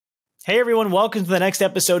Hey everyone, welcome to the next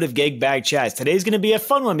episode of Gig Bag Chats. Today's going to be a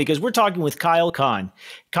fun one because we're talking with Kahn.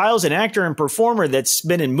 Kyle's an actor and performer that's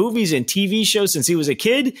been in movies and TV shows since he was a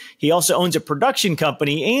kid. He also owns a production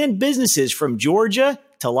company and businesses from Georgia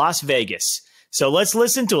to Las Vegas. So let's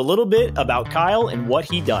listen to a little bit about Kyle and what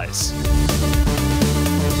he does.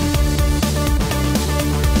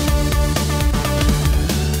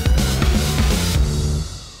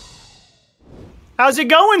 How's it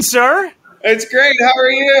going, sir? It's great. How are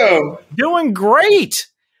you? Doing great.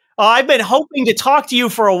 I've been hoping to talk to you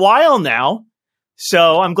for a while now,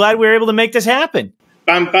 so I'm glad we were able to make this happen.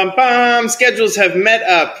 Bum, bum, bum. Schedules have met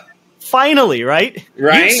up. Finally, right?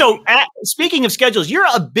 Right. Speaking of schedules, you're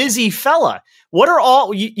a busy fella. What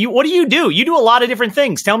do you do? You do a lot of different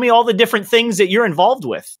things. Tell me all the different things that you're involved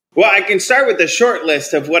with. Well, I can start with a short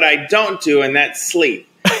list of what I don't do, and that's sleep.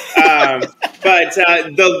 But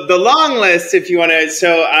the long list, if you want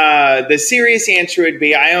to, the serious answer would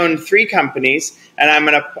be I own 3 companies, and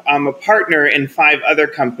I'm a partner in 5 other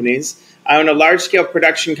companies. I own a large-scale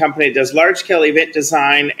production company that does large-scale event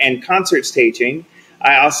design and concert staging.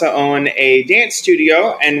 I also own a dance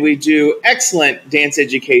studio, and we do excellent dance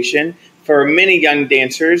education for many young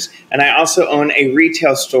dancers. And I also own a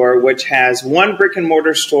retail store, which has 1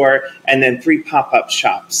 brick-and-mortar store and then 3 pop-up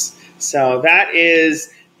shops. So that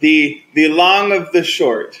is the long of the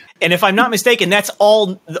short. And if I'm not mistaken, that's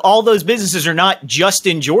all those businesses are not just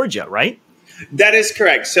in Georgia, right? That is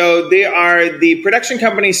correct. So the production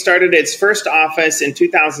company started its first office in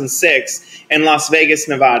 2006 in Las Vegas,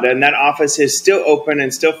 Nevada, and that office is still open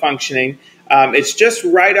and still functioning. It's just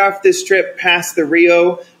right off the strip past the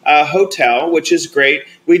Rio Hotel, which is great.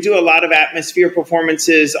 We do a lot of atmosphere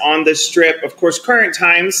performances on the strip. Of course, current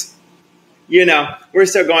times, we're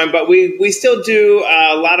still going, but we still do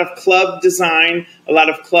a lot of club design, a lot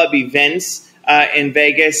of club events in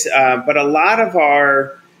Vegas. But a lot of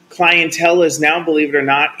our clientele is now, believe it or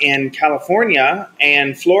not, in California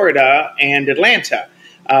and Florida and Atlanta,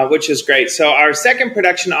 which is great. So our second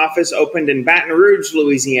production office opened in Baton Rouge,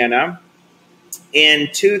 Louisiana in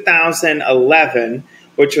 2011,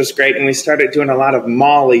 which was great. And we started doing a lot of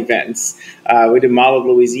mall events. We did Mall of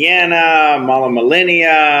Louisiana, Mall of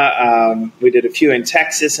Millennia. We did a few in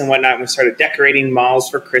Texas and whatnot. We started decorating malls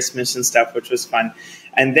for Christmas and stuff, which was fun.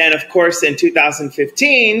 And then, of course, in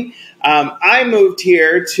 2015, I moved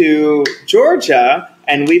here to Georgia,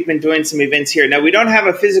 and we've been doing some events here. Now, we don't have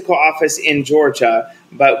a physical office in Georgia,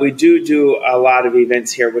 but we do a lot of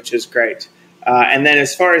events here, which is great. And then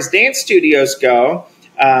as far as dance studios go,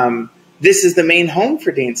 this is the main home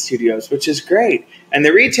for dance studios, which is great. And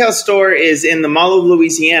the retail store is in the Mall of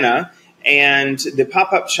Louisiana, and the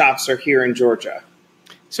pop-up shops are here in Georgia.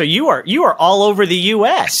 So you are all over the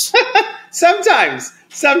U.S. Sometimes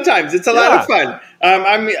it's a lot of fun.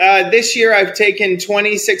 This year I've taken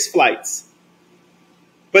 26 flights,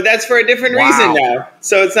 but that's for a different reason now.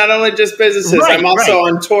 So it's not only just businesses. Right, I'm also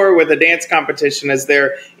on tour with a dance competition as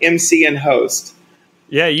their MC and host.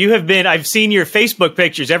 Yeah, you have been. I've seen your Facebook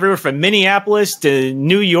pictures everywhere from Minneapolis to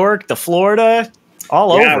New York to Florida,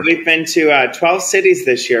 all over. Yeah, we've been to 12 cities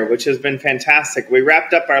this year, which has been fantastic. We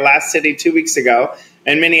wrapped up our last city 2 weeks ago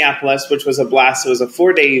in Minneapolis, which was a blast. It was a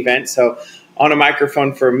 4-day event, so on a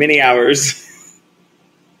microphone for many hours.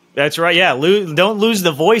 That's right. Yeah, don't lose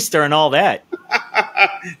the voice during all that.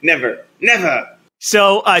 Never.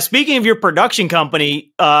 So speaking of your production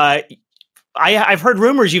company, I've heard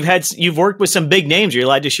rumors you've worked with some big names. Are you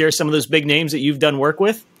allowed to share some of those big names that you've done work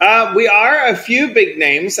with? We are a few big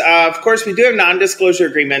names. Of course, we do have non-disclosure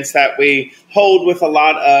agreements that we hold with a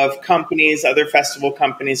lot of companies, other festival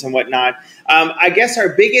companies and whatnot. I guess our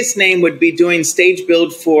biggest name would be doing stage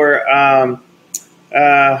build for,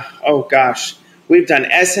 we've done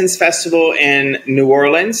Essence Festival in New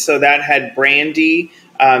Orleans. So that had Brandy.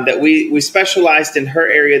 That we specialized in her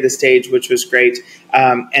area of the stage, which was great.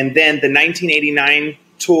 And then the 1989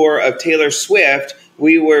 tour of Taylor Swift,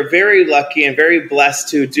 we were very lucky and very blessed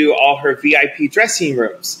to do all her VIP dressing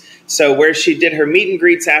rooms. So where she did her meet and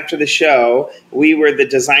greets after the show, we were the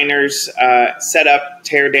designers, set up,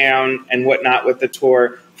 tear down, and whatnot with the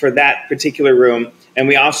tour for that particular room. And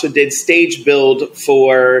we also did stage build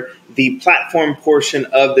for the platform portion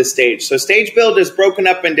of the stage. So stage build is broken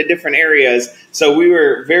up into different areas. So we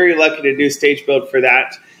were very lucky to do stage build for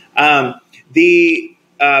that. The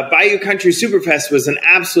Bayou Country Superfest was an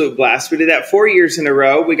absolute blast. We did that 4 years in a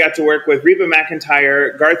row. We got to work with Reba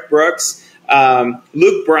McEntire, Garth Brooks,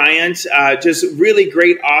 Luke Bryant, just really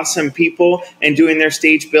great, awesome people, and doing their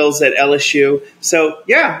stage builds at LSU. So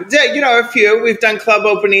yeah, a few. We've done club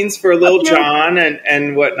openings for Lil Jon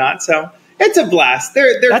and whatnot. So it's a blast.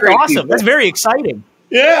 They're That's great awesome. people. That's very exciting.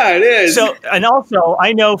 Yeah, it is. So, and also,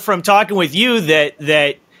 I know from talking with you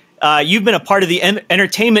that you've been a part of the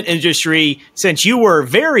entertainment industry since you were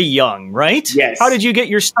very young, right? Yes. How did you get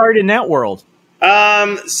your start in that world?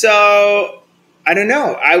 So I don't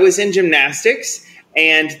know. I was in gymnastics,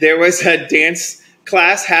 and there was a dance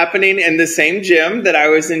class happening in the same gym that I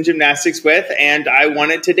was in gymnastics with, and I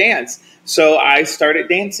wanted to dance. So I started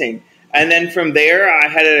dancing. And then from there, I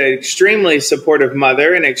had an extremely supportive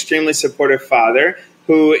mother and an extremely supportive father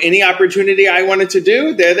who any opportunity I wanted to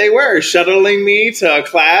do, there they were, shuttling me to a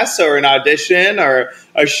class or an audition or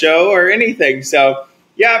a show or anything. So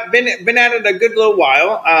yeah, I've been at it a good little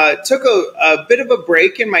while. Took a bit of a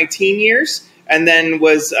break in my teen years, and then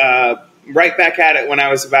was right back at it when I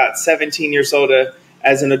was about 17 years old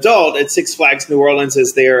as an adult at Six Flags New Orleans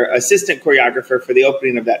as their assistant choreographer for the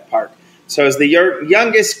opening of that park. So I was the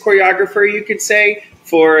youngest choreographer, you could say,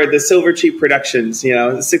 for the Silver Cheap Productions,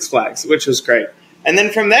 the Six Flags, which was great. And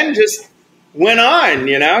then from then just went on,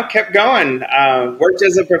 kept going. Worked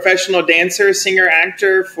as a professional dancer, singer,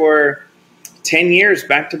 actor for 10 years,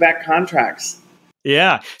 back-to-back contracts.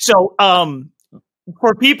 Yeah. So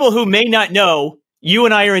for people who may not know, you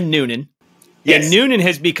and I are in Noonan. Yes. And Noonan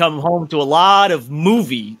has become home to a lot of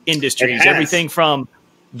movie industries, everything from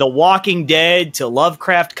The Walking Dead to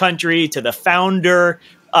Lovecraft Country to The Founder.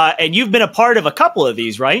 And you've been a part of a couple of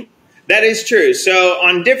these, right? That is true. So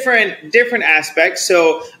on different aspects.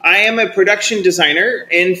 So I am a production designer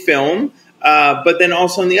in film, but then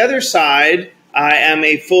also on the other side, I am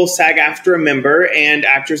a full SAG-AFTRA member and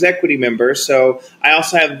Actors Equity member. So I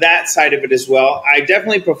also have that side of it as well. I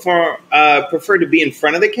definitely prefer to be in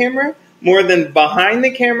front of the camera more than behind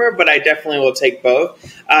the camera, but I definitely will take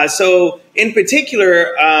both. So in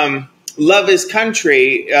particular, Love is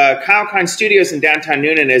Country, Kahn Studios in downtown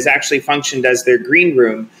Noonan has actually functioned as their green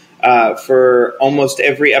room for almost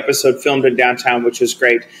every episode filmed in downtown, which was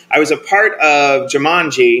great. I was a part of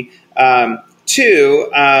Jumanji,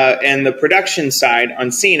 too, and the production side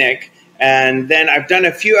on Scenic. And then I've done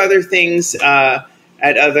a few other things at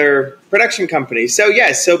other production companies. So,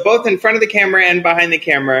 yes, so both in front of the camera and behind the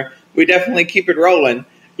camera, we definitely keep it rolling.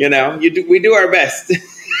 We do our best.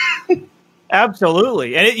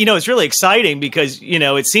 Absolutely. And, it's really exciting because,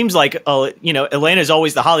 it seems like, Atlanta is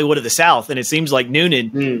always the Hollywood of the South. And it seems like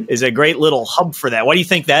Noonan is a great little hub for that. Why do you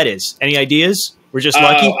think that is? Any ideas? We're just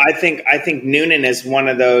lucky? I think Noonan is one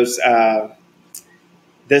of those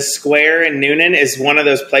the square in Noonan is one of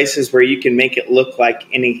those places where you can make it look like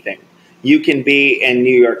anything. You can be in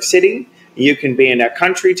New York City. You can be in a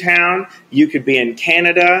country town. You could be in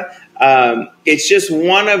Canada. It's just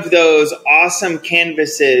one of those awesome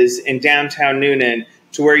canvases in downtown Noonan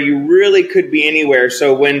to where you really could be anywhere.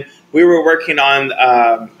 So when we were working on,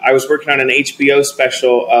 I was working on an HBO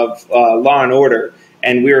special of Law and Order,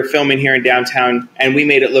 and we were filming here in downtown, and we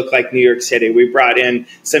made it look like New York City. We brought in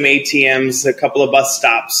some ATMs, a couple of bus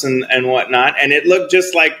stops and whatnot, and it looked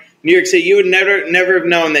just like New York City. You would never have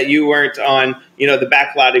known that you weren't on, the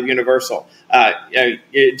back lot of Universal.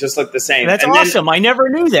 It just looked the same. That's awesome. I never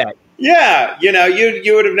knew that. Yeah,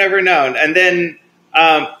 you would have never known. And then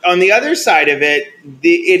on the other side of it,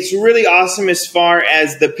 it's really awesome as far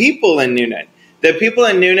as the people in Noonan. The people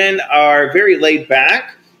in Noonan are very laid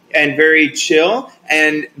back and very chill.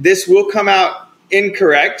 And this will come out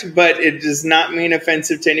incorrect, but it does not mean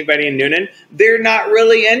offensive to anybody in Noonan. They're not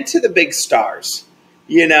really into the big stars.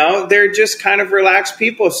 They're just kind of relaxed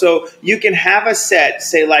people. So you can have a set,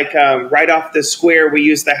 say like right off the square, we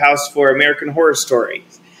use the house for American Horror Story.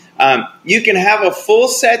 You can have a full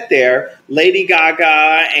set there, Lady Gaga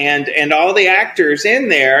and all the actors in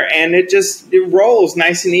there, and it rolls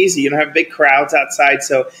nice and easy. You don't have big crowds outside,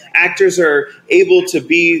 so actors are able to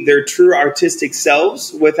be their true artistic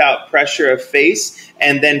selves without pressure of face,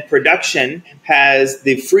 and then production has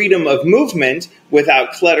the freedom of movement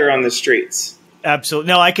without clutter on the streets. Absolutely.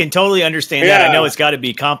 No, I can totally understand that. I know it's got to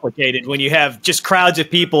be complicated when you have just crowds of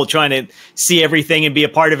people trying to see everything and be a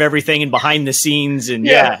part of everything and behind the scenes. And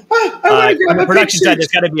on the production side, there's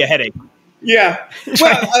got to be a headache. Yeah.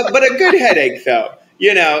 Well, but a good headache, though.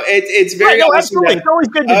 It's very awesome. Absolutely. It's always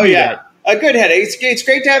good to do that. A good headache. It's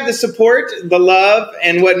great to have the support, the love,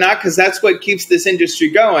 and whatnot, because that's what keeps this industry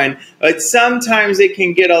going. But sometimes it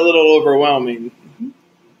can get a little overwhelming.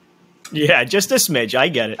 Yeah, just a smidge. I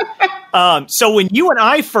get it. So when you and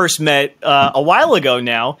I first met a while ago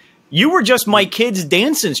now, you were just my kid's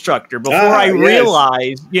dance instructor before I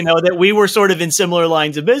realized, that we were sort of in similar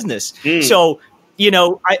lines of business. So,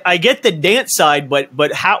 I get the dance side,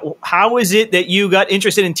 but how is it that you got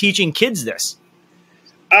interested in teaching kids this?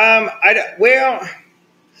 Well,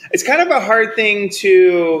 it's kind of a hard thing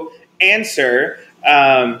to answer.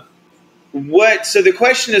 So the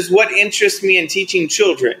question is, what interests me in teaching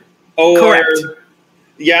children? Or, Correct.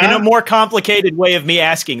 Yeah. In a more complicated way of me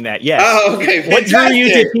asking that, yes. Oh, okay. What drew you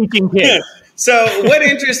to teaching kids? So what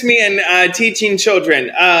interests me in teaching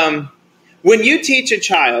children? When you teach a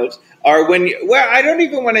child, or well, I don't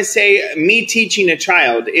even want to say me teaching a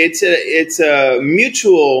child. It's a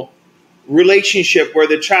mutual relationship where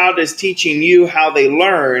the child is teaching you how they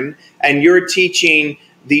learn, and you're teaching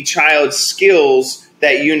the child's skills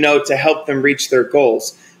that you know to help them reach their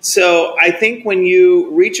goals. So I think when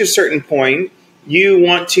you reach a certain point, you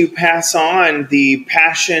want to pass on the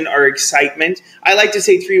passion or excitement. I like to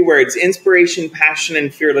say 3 words: inspiration, passion,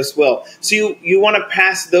 and fearless will. So you want to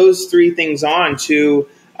pass those 3 things on to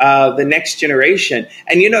the next generation.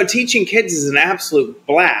 And, teaching kids is an absolute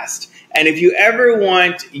blast. And if you ever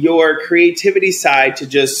want your creativity side to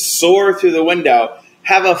just soar through the window,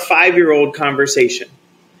 have a 5-year-old conversation.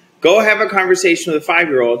 Go have a conversation with a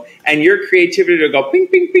 5-year-old, and your creativity will go ping,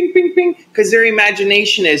 ping, ping, ping, ping, because their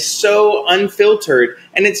imagination is so unfiltered,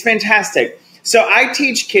 and it's fantastic. So I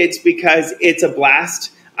teach kids because it's a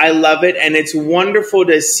blast. I love it, and it's wonderful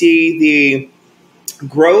to see the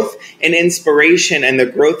growth and inspiration and the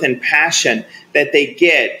growth and passion that they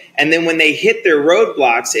get. And then when they hit their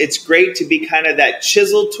roadblocks, it's great to be kind of that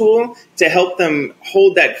chisel tool to help them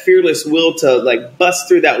hold that fearless will to bust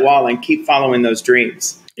through that wall and keep following those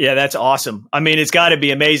dreams. Yeah, that's awesome. I mean, it's got to be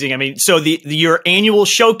amazing. I mean, so your annual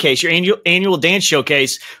showcase, your annual dance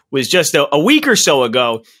showcase was just a week or so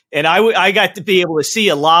ago, and I got to be able to see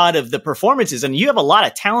a lot of the performances, and you have a lot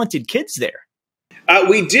of talented kids there.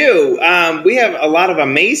 We do. We have a lot of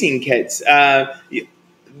amazing kids.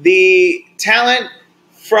 The talent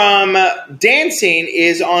from dancing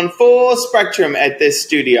is on full spectrum at this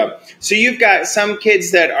studio. So you've got some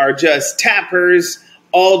kids that are just tappers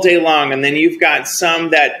all day long, and then you've got some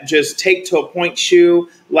that just take to a point shoe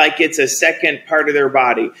like it's a second part of their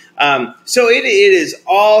body. So it is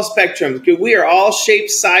all spectrums. We are all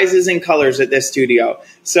shapes, sizes, and colors at this studio.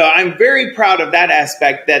 So I'm very proud of that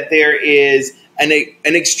aspect, that there is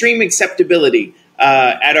an extreme acceptability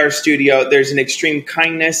at our studio. There's an extreme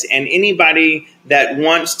kindness, and anybody that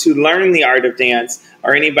wants to learn the art of dance,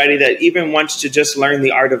 or anybody that even wants to just learn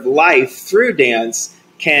the art of life through dance,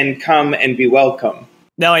 can come and be welcome.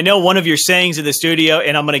 Now, I know one of your sayings in the studio,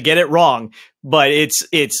 and I'm going to get it wrong, but it's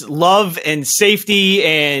love and safety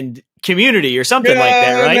and community or something like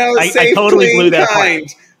that, right? No, I totally blew that part.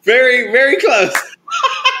 Very, very close.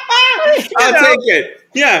 I'll take it.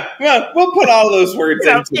 Yeah, well, we'll put all those words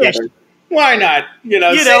in together. Why not?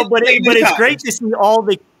 But it's great to see all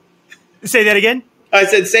the. Say that again. I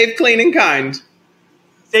said safe, clean, and kind.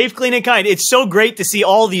 Safe, clean, and kind. It's so great to see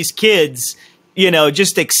all these kids,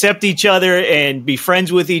 just accept each other and be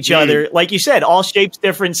friends with each other. Like you said, all shapes,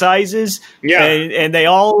 different sizes. Yeah, and they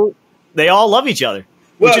all love each other,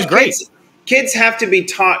 which is great. Kids have to be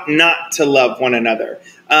taught not to love one another.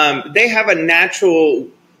 They have a natural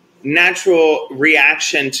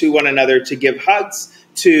reaction to one another to give hugs,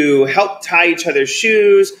 to help tie each other's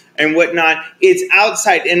shoes and whatnot. It's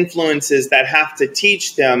outside influences that have to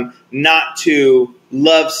teach them not to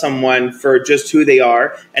love someone for just who they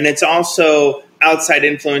are. And it's also outside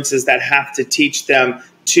influences that have to teach them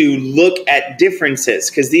to look at differences,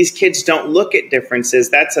 because these kids don't look at differences.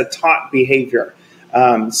 That's a taught behavior.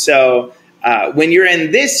 So when you're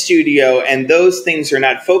in this studio and those things are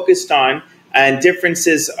not focused on, and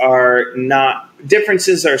differences are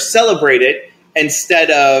celebrated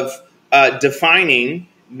instead of defining,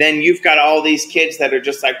 then you've got all these kids that are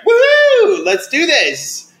just like, woohoo, let's do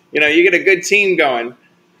this. You get a good team going.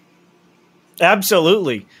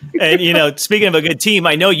 Absolutely. And, speaking of a good team,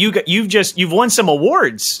 I know you've won some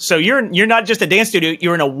awards. So you're not just a dance studio,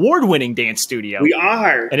 you're an award-winning dance studio. We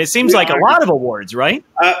are. And it seems like a lot of awards, right?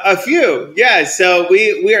 A few. Yeah. So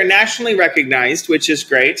we are nationally recognized, which is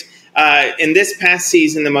great. In this past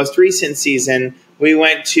season, the most recent season, we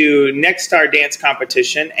went to Next Star Dance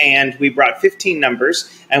Competition, and we brought 15 numbers,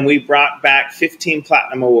 and we brought back 15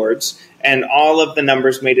 Platinum Awards, and all of the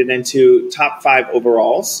numbers made it into top 5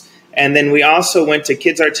 overalls. And then we also went to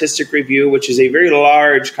Kids Artistic Review, which is a very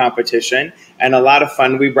large competition and a lot of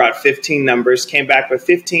fun. We brought 15 numbers, came back with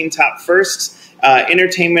 15 top firsts,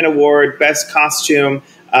 Entertainment Award, Best Costume,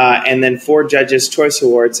 and then 4 Judges' Choice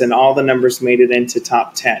Awards, and all the numbers made it into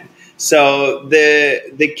top 10. So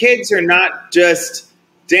the kids are not just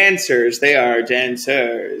dancers; they are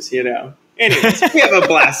dancers. Anyways, we have a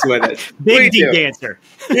blast with it. Big D dancer.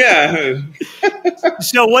 Yeah.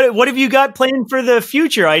 So what have you got planned for the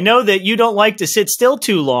future? I know that you don't like to sit still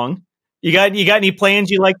too long. You got any plans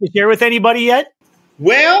you'd like to share with anybody yet?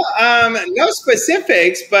 Well, no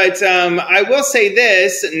specifics, but I will say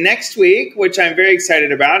this next week, which I'm very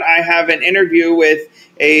excited about. I have an interview with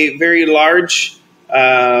a very large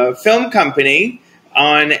film company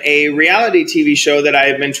on a reality TV show that I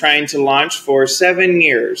have been trying to launch for 7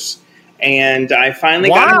 years. And I finally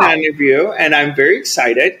got an interview, and I'm very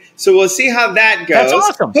excited. So we'll see how that goes. That's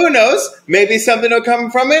awesome. Who knows? Maybe something will come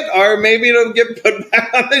from it, or maybe it'll get put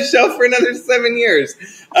back on the shelf for another 7 years.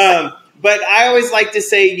 But I always like to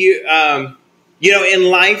say, you know, in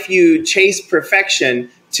life, you chase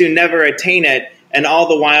perfection to never attain it, and all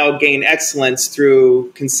the while gain excellence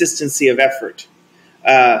through consistency of effort.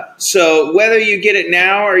 So whether you get it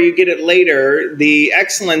now or you get it later, the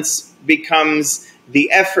excellence becomes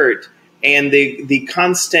the effort and the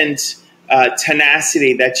constant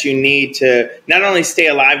tenacity that you need to not only stay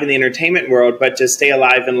alive in the entertainment world, but to stay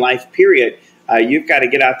alive in life, period. You've got to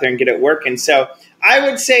get out there and get it working. So I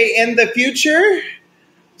would say in the future,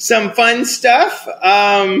 some fun stuff.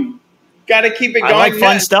 Got to keep it going. I like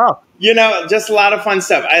fun stuff. You know, just a lot of fun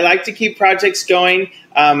stuff. I like to keep projects going.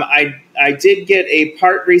 I did get a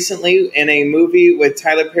part recently in a movie with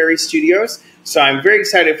Tyler Perry Studios. So I'm very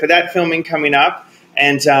excited for that filming coming up.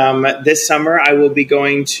 And this summer, I will be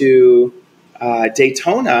going to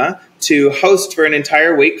Daytona to host for an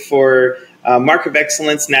entire week for Mark of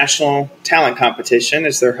Excellence National Talent Competition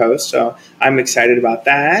as their host. So I'm excited about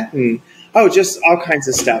that. And, just all kinds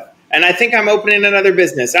of stuff. And I think I'm opening another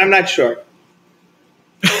business. I'm not sure.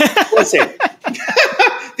 We'll see.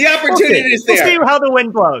 The opportunity is there. We'll see how the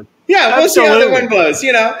wind blows. Yeah, we'll see how the wind blows.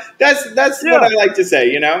 You know, that's what I like to say,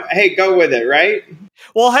 you know. Hey, go with it, right?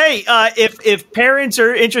 Well, hey, if parents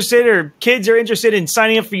are interested or kids are interested in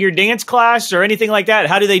signing up for your dance class or anything like that,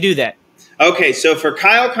 how do they do that? Okay, so for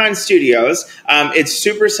Kahn Studios, it's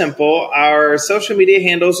super simple. Our social media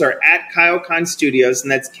handles are at Kahn Studios, and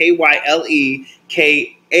that's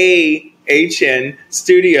KYLEKAHN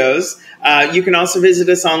Studios. You can also visit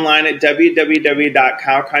us online at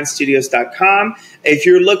www.kylekonstudios.com. If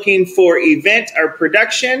you're looking for event or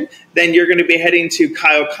production, then you're going to be heading to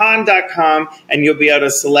kylekahn.com, and you'll be able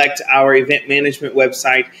to select our event management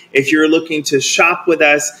website. If you're looking to shop with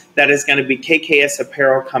us, that is going to be KKS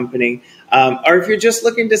Apparel Company. Or if you're just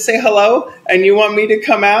looking to say hello and you want me to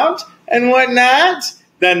come out and whatnot,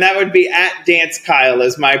 then that would be at Dance Kyle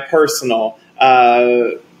as my personal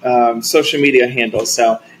social media handle.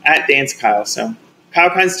 So at Dance Kyle. So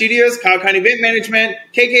Kahn Studios, Kahn Event Management,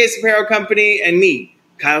 KKS Apparel Company, and me,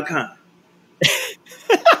 Kyle Kahn.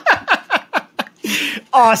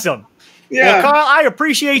 Awesome. Yeah. Well, Kyle, I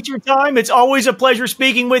appreciate your time. It's always a pleasure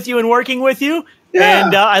speaking with you and working with you. Yeah.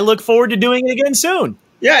 And I look forward to doing it again soon.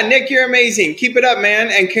 Yeah, Nick, you're amazing. Keep it up, man.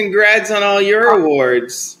 And congrats on all your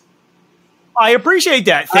awards. I appreciate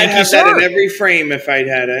that. Thank you, sir. I'd have that in every frame if I'd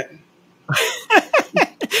had it.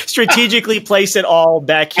 Strategically place it all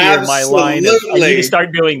back here in my line. I need to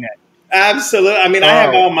start doing that. Absolutely. I mean, I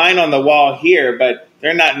have all mine on the wall here, but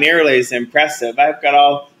they're not nearly as impressive.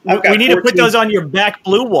 We need to put those on your back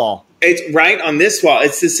blue wall. It's right on this wall.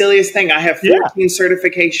 It's the silliest thing. I have 14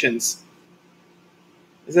 certifications.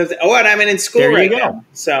 And I'm in school right now.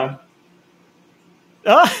 So,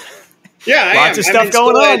 yeah, lots of stuff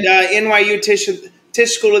going on at NYU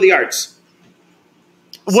Tisch School of the Arts.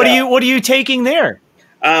 What are you taking there?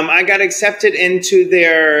 I got accepted into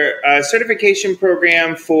their certification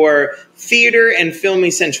program for theater and film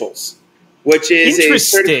essentials, which is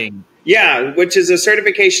interesting. Which is a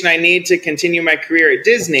certification I need to continue my career at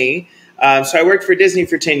Disney. So I worked for Disney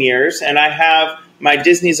for 10 years, and I have my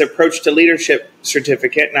Disney's Approach to Leadership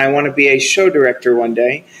certificate, and I want to be a show director one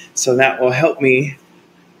day. So that will help me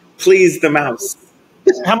please the mouse.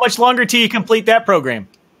 How much longer till you complete that program?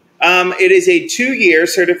 It is a 2-year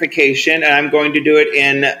certification, and I'm going to do it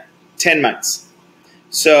in 10 months.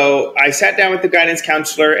 So I sat down with the guidance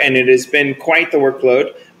counselor, and it has been quite the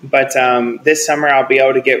workload. But this summer, I'll be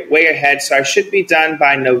able to get way ahead. So I should be done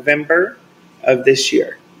by November of this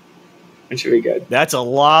year. It should be good. That's a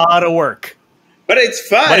lot of work. But it's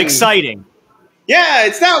fun. But exciting. Yeah,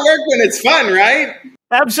 it's not work when it's fun, right?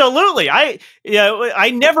 Absolutely. I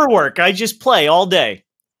never work. I just play all day.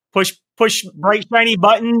 Push bright, shiny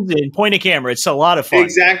buttons and point a camera. It's a lot of fun.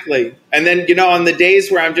 Exactly. And then, on the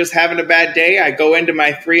days where I'm just having a bad day, I go into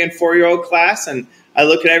my 3- and 4-year-old class and I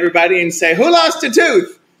look at everybody and say, "Who lost a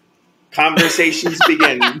tooth?" Conversations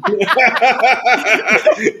begin.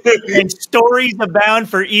 And stories abound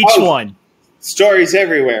for each one. Stories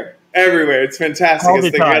everywhere. Everywhere. It's fantastic. All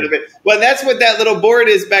the time. Well, that's what that little board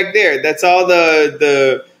is back there. That's all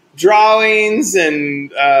the drawings and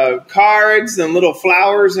cards and little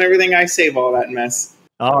flowers and everything. I save all that mess.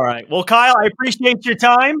 All right. Well, Kyle, I appreciate your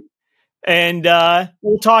time. And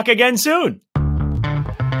we'll talk again soon.